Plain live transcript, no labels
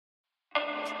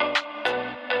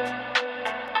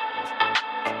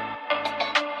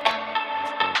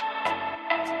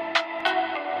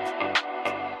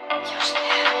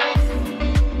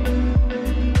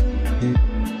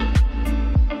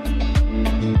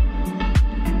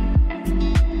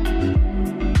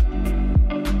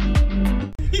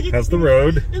How's the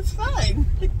road? It's fine.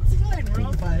 It's fine. We're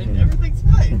all fine. Everything's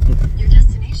fine. Your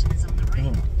destination is on the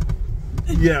right.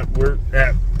 Yeah, we're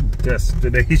at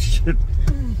destination.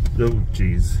 Oh,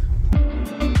 jeez.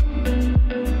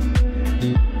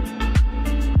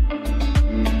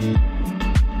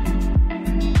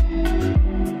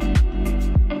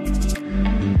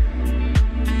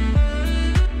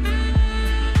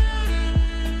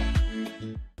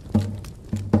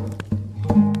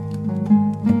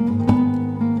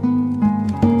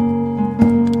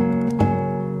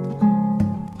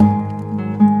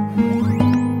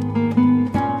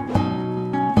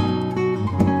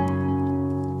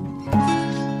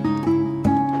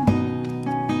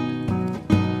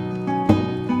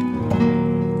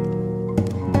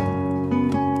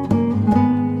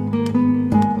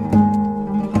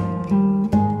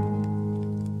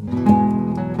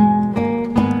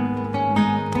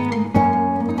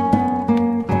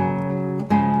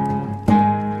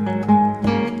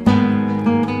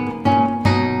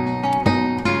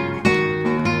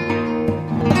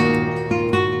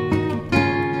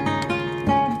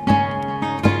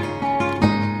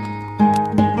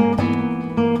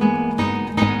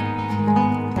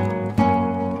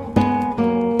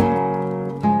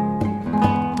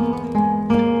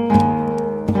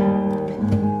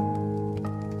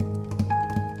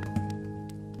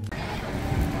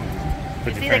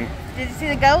 Did you see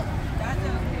the goat?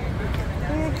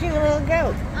 He's a cute little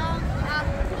goat.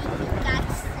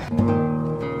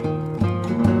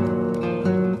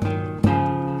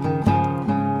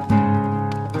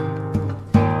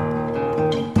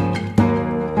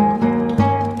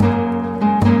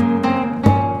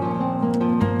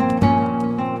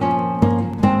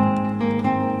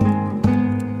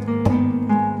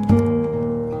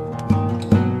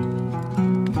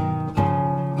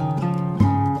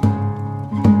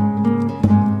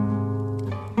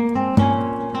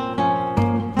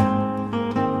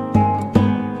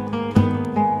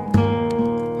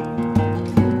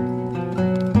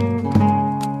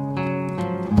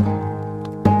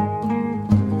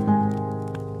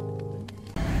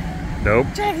 Nope.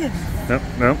 Dragons. Nope,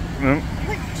 nope, nope.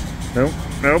 Nope,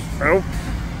 nope, nope.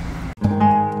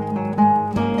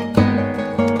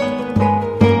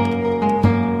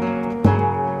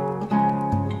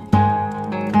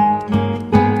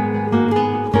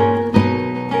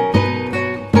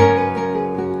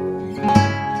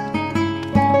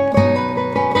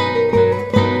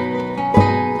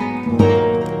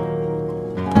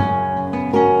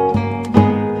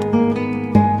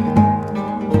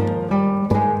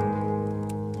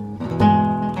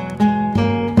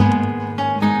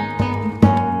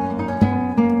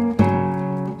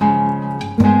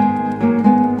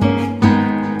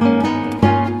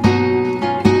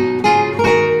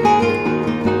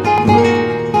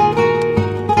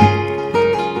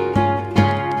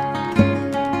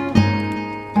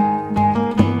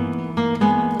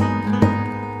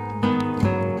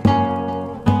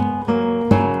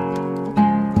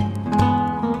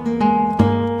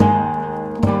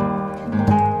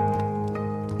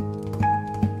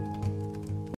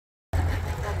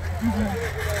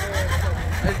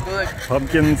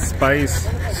 Pumpkin spice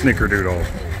snickerdoodle.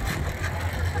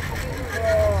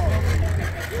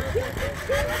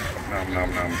 Nom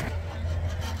nom nom.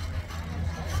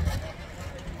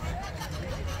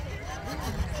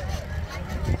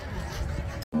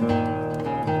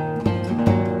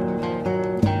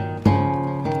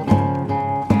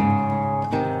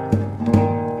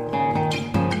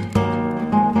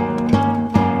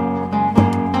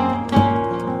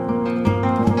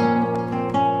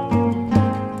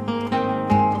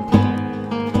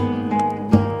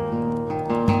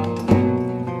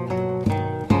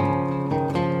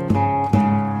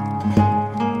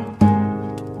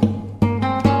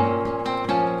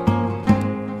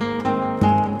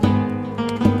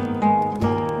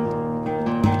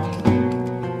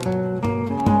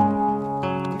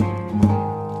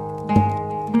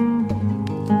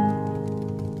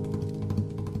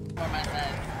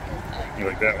 You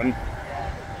like that one?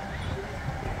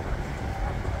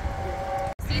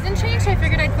 Season change, so I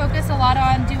figured I'd focus a lot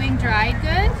on doing dried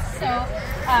goods. So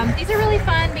these are really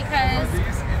fun because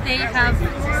they have,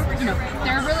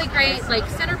 they're a really great like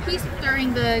centerpiece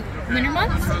during the winter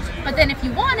months. But then if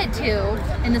you wanted to,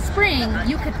 in the spring,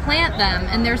 you could plant them,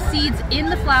 and there's seeds in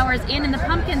the flowers and in the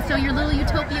pumpkins, so your little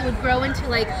utopia would grow into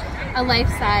like a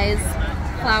life-size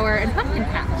flower and pumpkin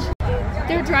patch.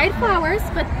 They're dried flowers,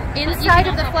 but inside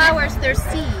of the flowers there's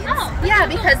seeds. Oh, yeah,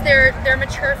 because they're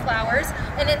mature flowers,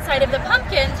 and inside of the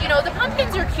pumpkins, the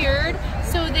pumpkins are cured,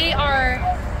 so they are,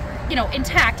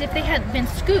 intact. If they had been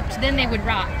scooped, then they would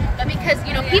rot. But because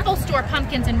people store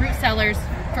pumpkins in root cellars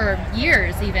for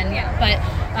years even, but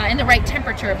in the right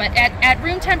temperature. But at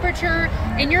room temperature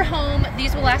in your home,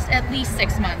 these will last at least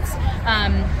 6 months.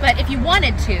 But if you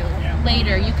wanted to,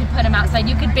 later, you could put them outside.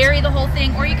 You could bury the whole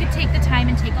thing, or you could take the time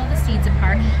and take all the seeds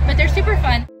apart. But they're super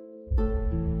fun.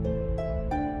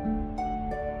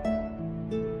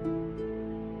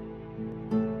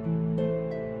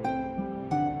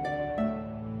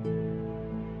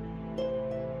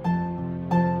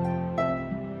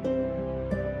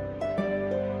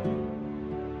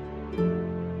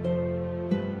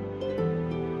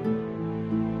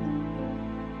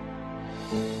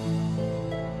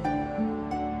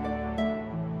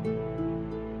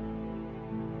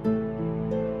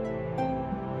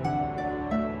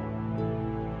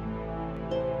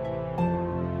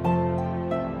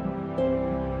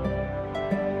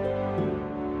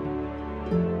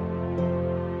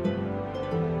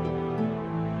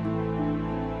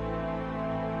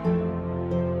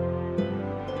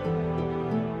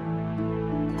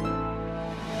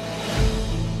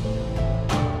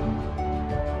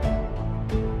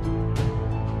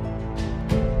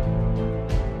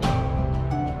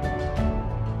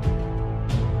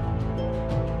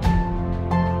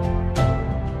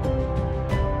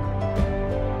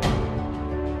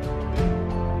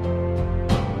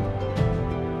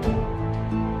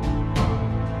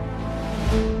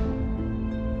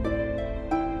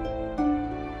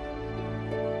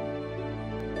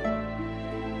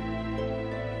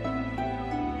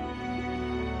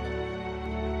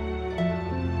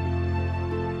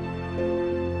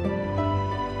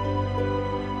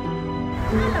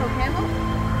 Hello, Camel.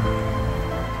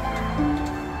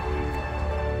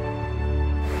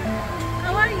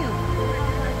 How are you?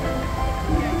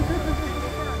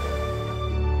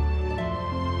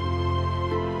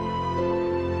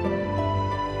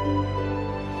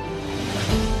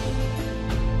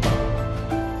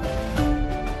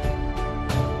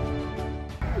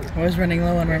 I was running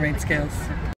low on mermaid scales.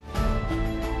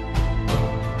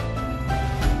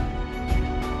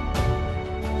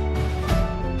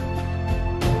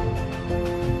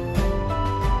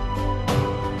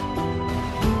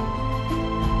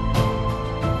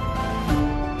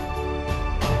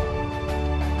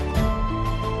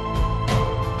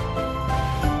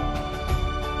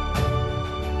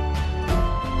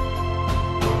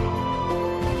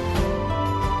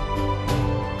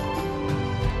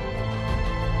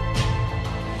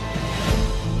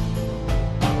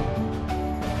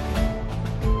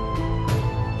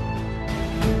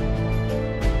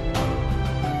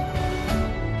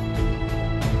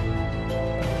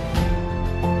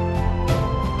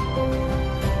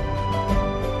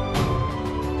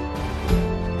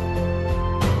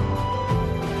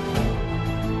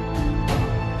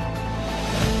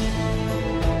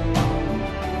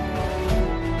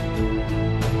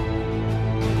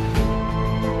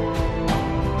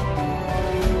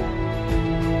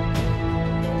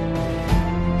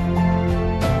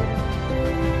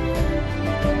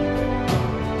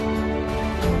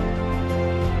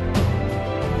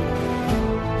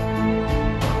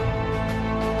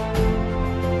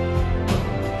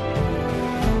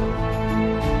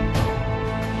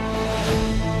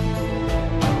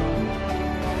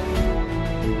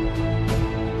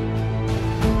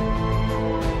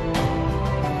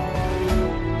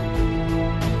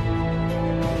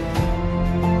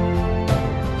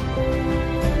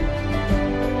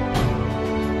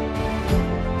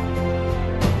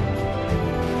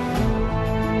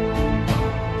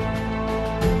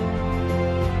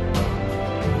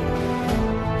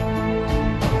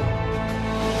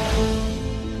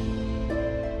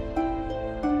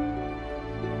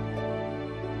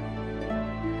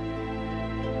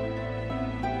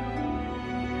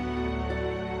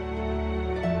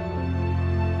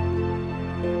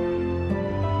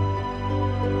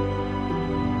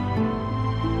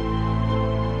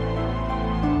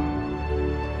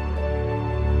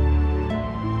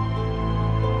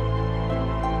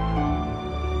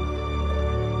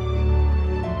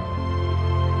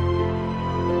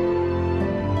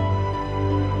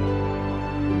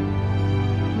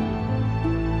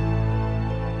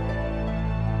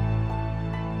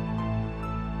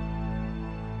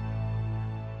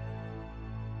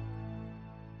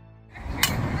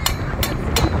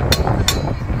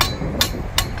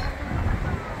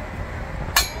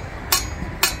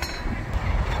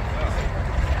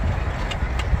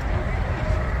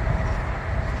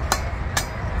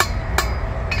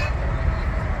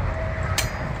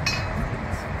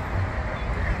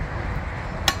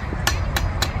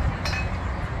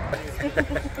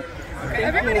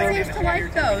 Everybody seems to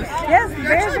like those. Yes,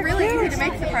 they're actually really easy to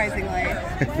make, surprisingly.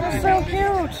 They're so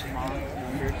cute.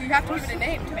 You have to give it a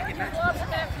name to make it match.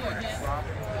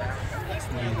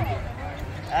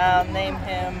 I'll name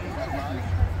him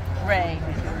Ray.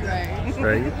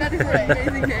 Ray? That is Ray.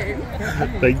 Amazing name.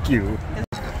 Thank you.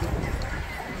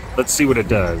 Let's see what it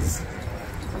does.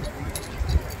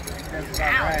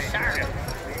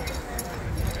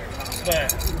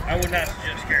 But I would not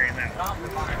suggest carrying that one.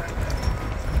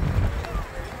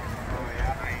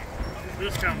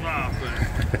 This comes off, but...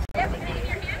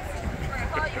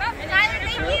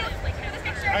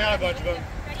 I got a bunch of them.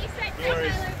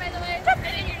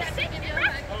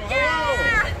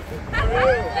 No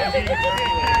worries.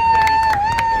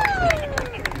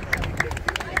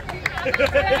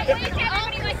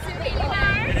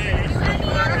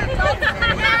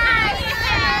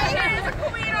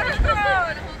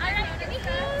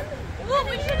 Well,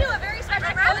 we should do a very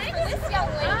special rally for this young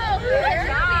lady. Oh, good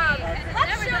job.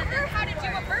 Let's show her how to do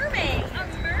a mermaid. A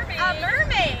mermaid. A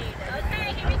mermaid.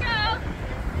 Okay, here we go.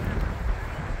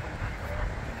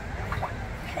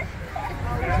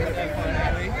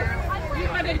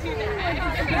 How to do that.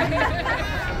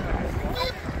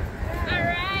 All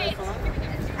right.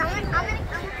 I'm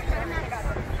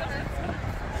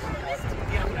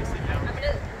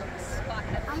gonna spot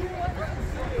that.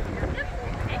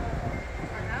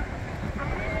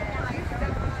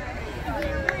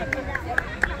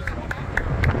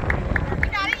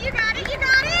 You got it, you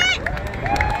got it!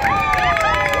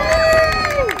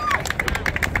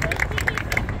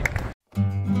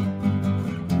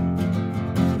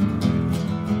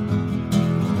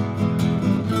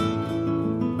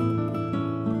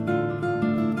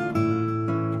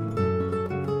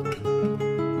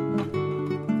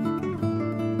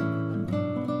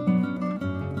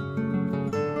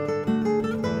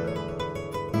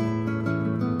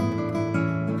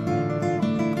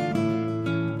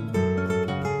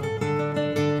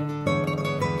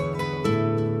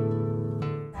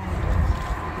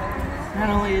 Not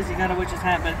only is he got a witch's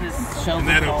hat, but his shell's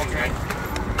all right.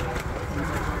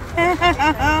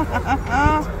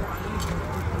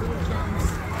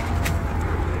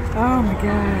 Oh my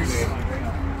gosh.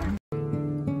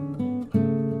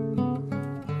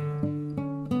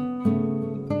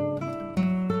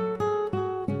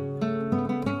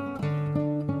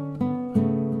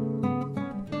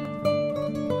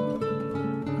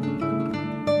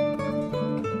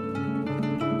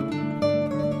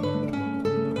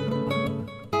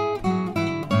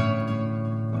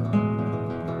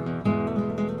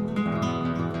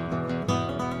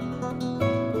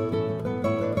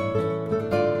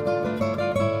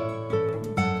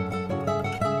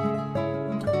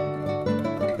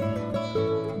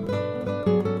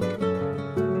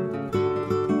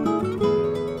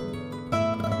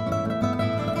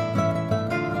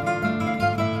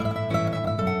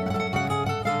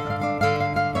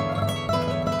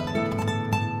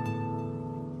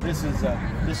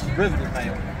 This is riveted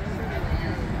mail.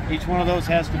 Each one of those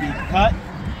has to be cut,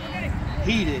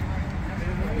 heated,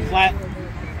 flat,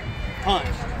 punched,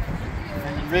 and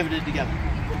then riveted together.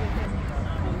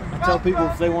 I tell people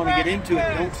if they want to get into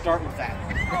it, don't start with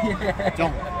that.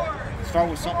 Don't. Start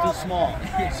with something small,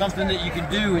 something that you can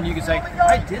do and you can say,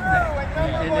 I did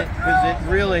that. Because it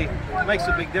really makes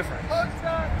a big difference.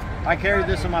 I carry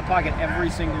this in my pocket every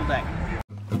single day.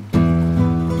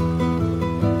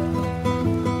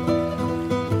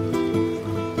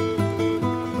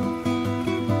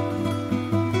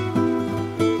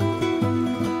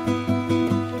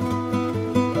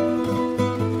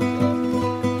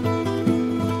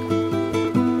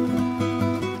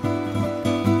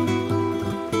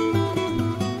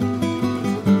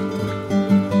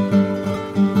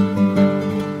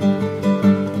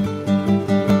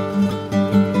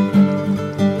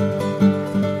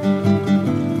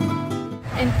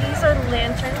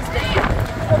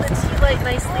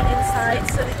 Nicely inside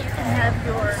so that you can have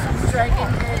your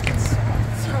dragon heads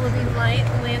Halloween light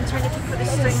lantern if you put a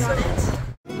string on it.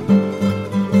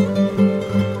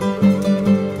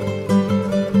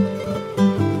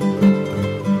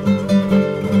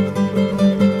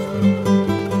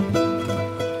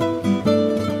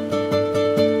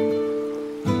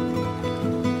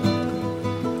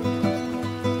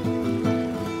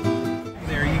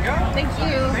 There you go. Thank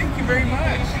you. Thank you very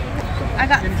much. I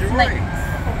got Enjoy.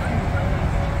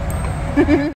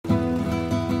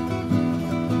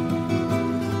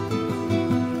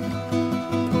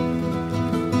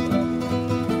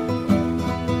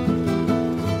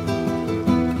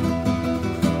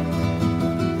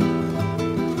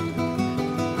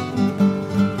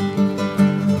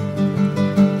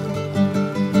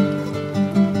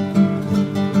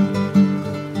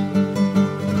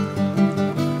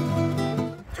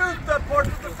 Truth, the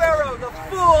portrait of the Pharaoh, the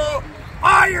fool.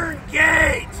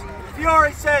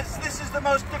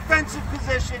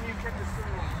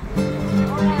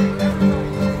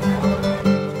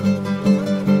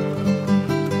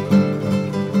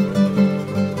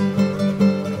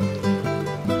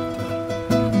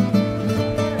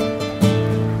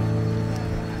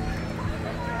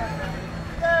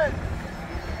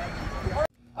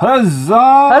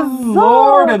 Huzzah,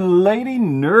 Lord and Lady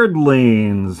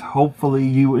Nerdlings! Hopefully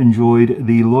you enjoyed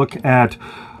the look at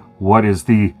what is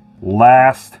the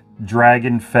last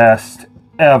Dragonfest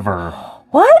ever.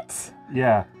 What?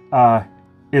 Yeah,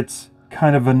 it's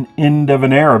kind of an end of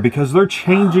an era because they're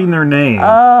changing their name.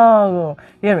 Oh,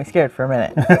 you had me scared for a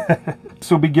minute.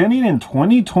 So beginning in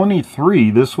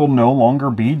 2023, this will no longer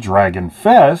be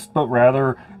Dragonfest, but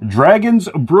rather Dragon's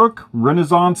Brook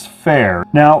Renaissance Fair.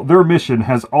 Now, their mission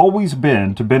has always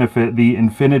been to benefit the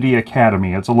Infinity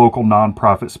Academy. It's a local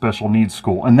nonprofit special needs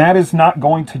school, and that is not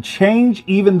going to change,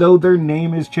 even though their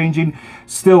name is changing.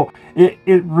 Still, it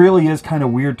really is kind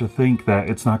of weird to think that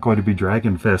it's not going to be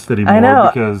Dragonfest anymore. I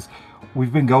know. Because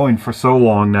we've been going for so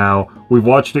long now. We've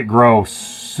watched it grow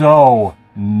so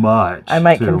much. I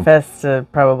might confess to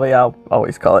probably I'll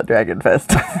always call it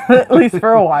Dragonfest, at least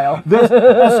for a while. Us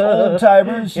old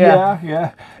timers,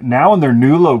 yeah. Now in their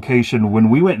new location, when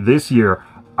we went this year,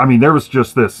 I mean, there was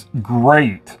just this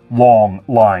great long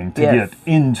line to get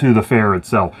into the fair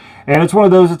itself. And it's one of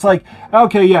those, it's like,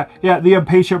 okay, yeah, the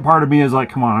impatient part of me is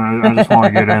like, come on, I just want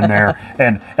to get in there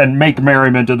and make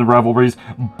merriment in the revelries.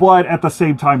 But at the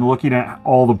same time, looking at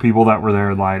all the people that were there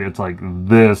in line, it's like,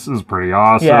 this is pretty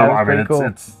awesome. Yeah, I mean, cool.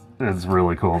 It's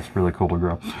really cool. It's really cool to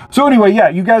grow. So anyway, yeah,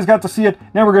 you guys got to see it.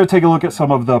 Now we're going to take a look at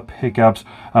some of the pickups.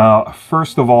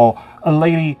 First of all, a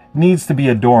lady needs to be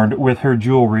adorned with her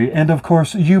jewelry. And of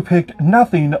course, you picked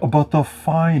nothing but the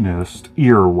finest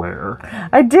earwear.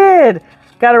 I did.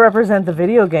 Got to represent the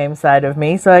video game side of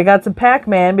me. So I got some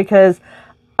Pac-Man because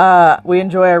we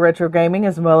enjoy our retro gaming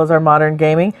as well as our modern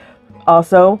gaming.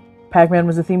 Also, Pac-Man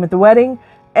was a theme at the wedding.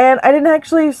 And I didn't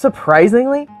actually,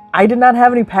 surprisingly, I did not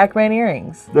have any Pac-Man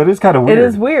earrings. That is kind of weird. It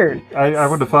is weird. I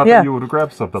would have thought that you would have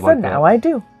grabbed something like that. So now I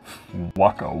do.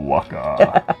 Waka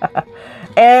waka.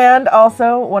 And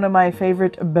also, one of my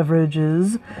favorite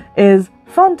beverages is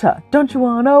Fanta. Don't you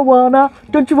wanna,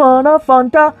 don't you wanna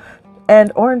Fanta?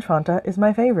 And orange Fanta is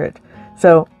my favorite.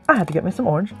 So I had to get me some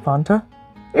orange Fanta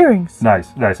earrings.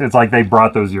 Nice. It's like they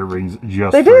brought those earrings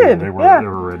just they for did. you. They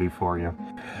were ready for you.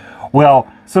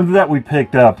 Well, something that we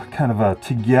picked up, kind of a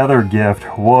together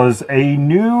gift, was a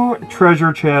new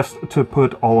treasure chest to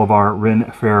put all of our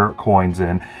Ren-Faire coins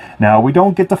in. Now, we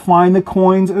don't get to find the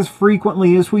coins as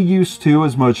frequently as we used to,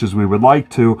 as much as we would like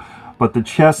to, but the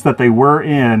chest that they were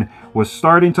in was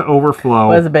starting to overflow.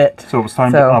 Was a bit. So it was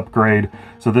time to upgrade.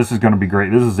 So this is going to be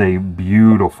great. This is a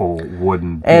beautiful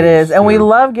wooden piece. It is. And we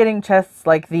love getting chests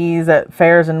like these at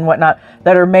fairs and whatnot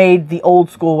that are made the old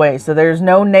school way. So there's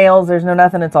no nails, there's no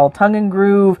nothing. It's all tongue and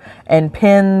groove and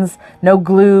pins, no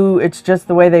glue. It's just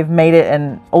the way they've made it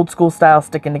and old school style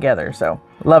sticking together. So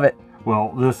love it.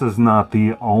 Well, this is not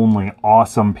the only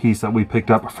awesome piece that we picked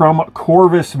up. From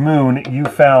Corvus Moon, you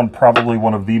found probably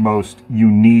one of the most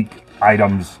unique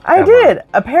items ever. Did.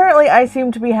 Apparently, I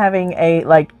seem to be having a,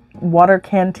 like, water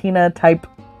cantina type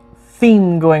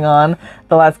theme going on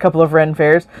the last couple of Ren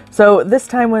fairs. So this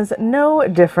time was no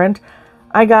different.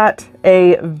 I got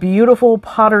a beautiful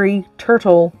pottery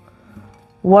turtle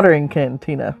watering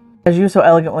cantina. As you so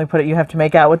elegantly put it, you have to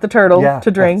make out with the turtle to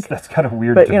drink. That's kind of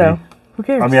weird but, to you know, me. who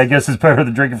cares? I mean, I guess it's better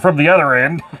than drinking from the other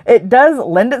end. It does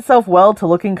lend itself well to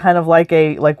looking kind of like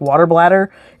a water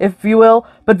bladder, if you will,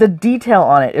 but the detail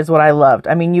on it is what I loved.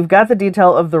 I mean, you've got the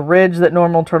detail of the ridge that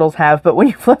normal turtles have, but when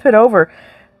you flip it over,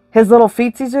 his little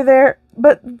feetsies are there,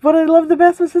 but what I loved the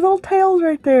best was his little tails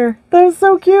right there. That was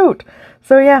so cute.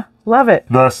 So yeah, love it.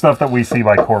 The stuff that we see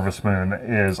by Corvus Moon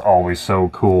is always so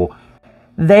cool.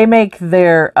 They make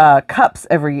their cups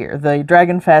every year. The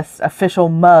Dragonfest official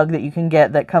mug that you can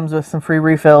get that comes with some free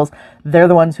refills. They're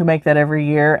the ones who make that every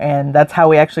year, and that's how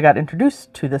we actually got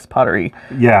introduced to this pottery.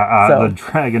 Yeah, the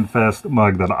Dragonfest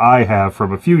mug that I have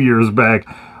from a few years back,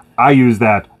 I use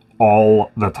that all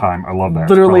the time. I love that.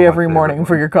 Literally every morning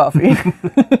for your coffee.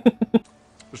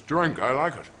 This drink, I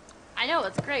like it. I know,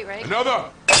 it's great, right? Another!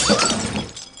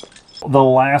 The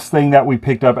last thing that we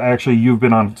picked up, actually, you've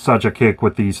been on such a kick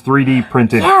with these 3D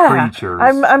printed creatures.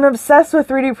 I'm obsessed with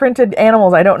 3D printed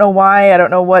animals. I don't know why. I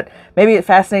don't know what. Maybe it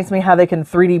fascinates me how they can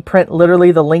 3D print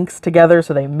literally the links together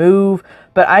so they move.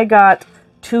 But I got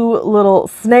two little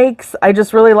snakes. I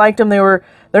just really liked them. They're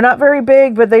not very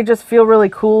big, but they just feel really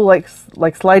cool,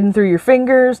 like sliding through your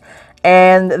fingers.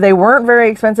 And they weren't very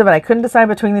expensive, and I couldn't decide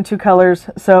between the two colors.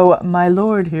 So my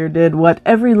lord here did what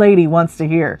every lady wants to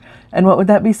hear. And what would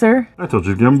that be, sir? I told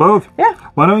you to get them both. Yeah.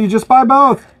 Why don't you just buy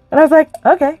both? And I was like,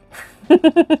 okay.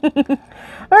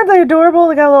 Aren't they adorable?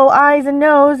 They got little eyes and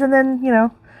nose, and then, you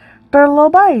know, they're little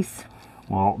bites.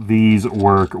 Well, these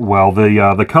work well.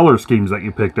 The color schemes that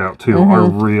you picked out too are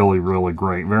really, really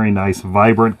great. Very nice,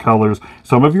 vibrant colors.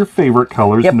 Some of your favorite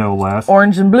colors, no less.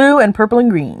 Orange and blue and purple and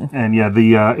green. And yeah,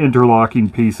 the interlocking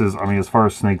pieces, I mean, as far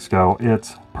as snakes go,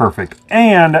 it's perfect.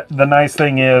 And the nice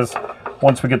thing is,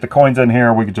 once we get the coins in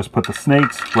here, we can just put the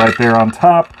snakes right there on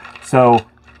top, so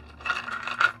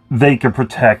they can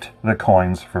protect the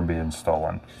coins from being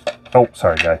stolen. Oh,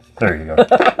 sorry, guy. There you go.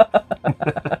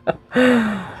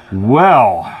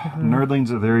 Well, nerdlings,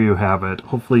 there you have it.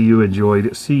 Hopefully you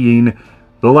enjoyed seeing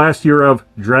the last year of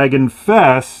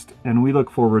Dragonfest, and we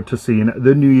look forward to seeing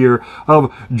the new year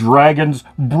of Dragon's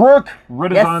Brook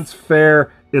Renaissance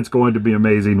Fair. It's going to be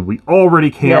amazing. We already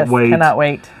can't wait. Cannot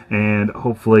wait. And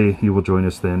hopefully you will join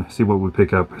us then. See what we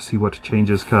pick up. See what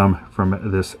changes come from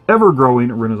this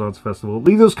ever-growing Renaissance Festival.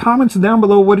 Leave those comments down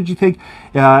below. What did you think?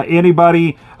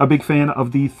 Anybody a big fan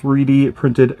of the 3D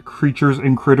printed creatures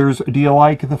and critters? Do you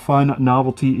like the fun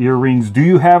novelty earrings? Do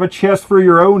you have a chest for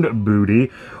your own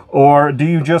booty? Or do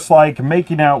you just like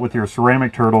making out with your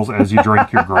ceramic turtles as you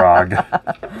drink your grog?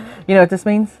 You know what this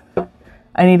means?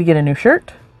 I need to get a new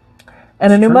shirt.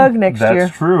 And a new mug next year.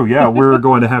 That's true. Yeah, we're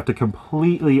going to have to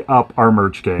completely up our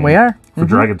merch game. We are. For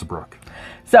Dragon's Brook.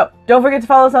 So, don't forget to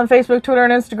follow us on Facebook, Twitter,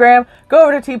 and Instagram. Go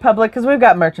over to TeePublic because we've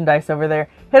got merchandise over there.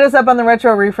 Hit us up on the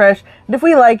Retro Refresh. And if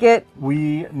we like it,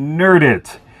 we nerd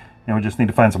it. And we just need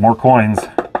to find some more coins.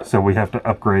 So we have to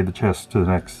upgrade the chest to the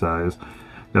next size.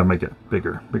 Gotta make it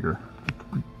bigger, bigger.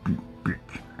 Big.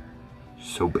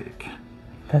 So big.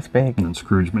 That's big. And then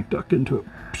Scrooge McDuck into it.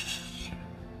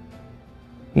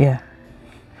 Yeah.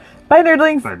 Bye,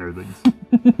 nerdlings. Bye,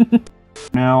 nerdlings.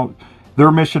 Now, their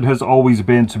mission has always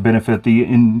been to benefit the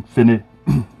infinite...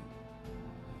 I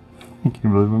can't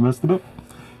believe I messed it up.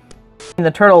 And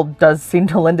the turtle does seem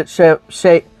to lend its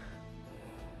shape...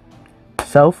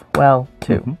 Self? Well,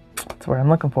 too. That's what I'm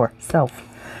looking for. Self.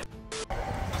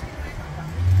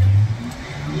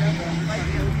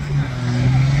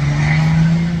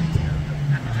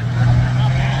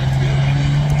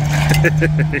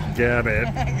 Got it.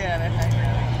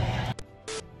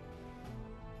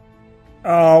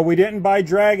 Oh, we didn't buy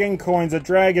dragon coins at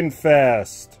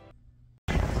Dragonfest.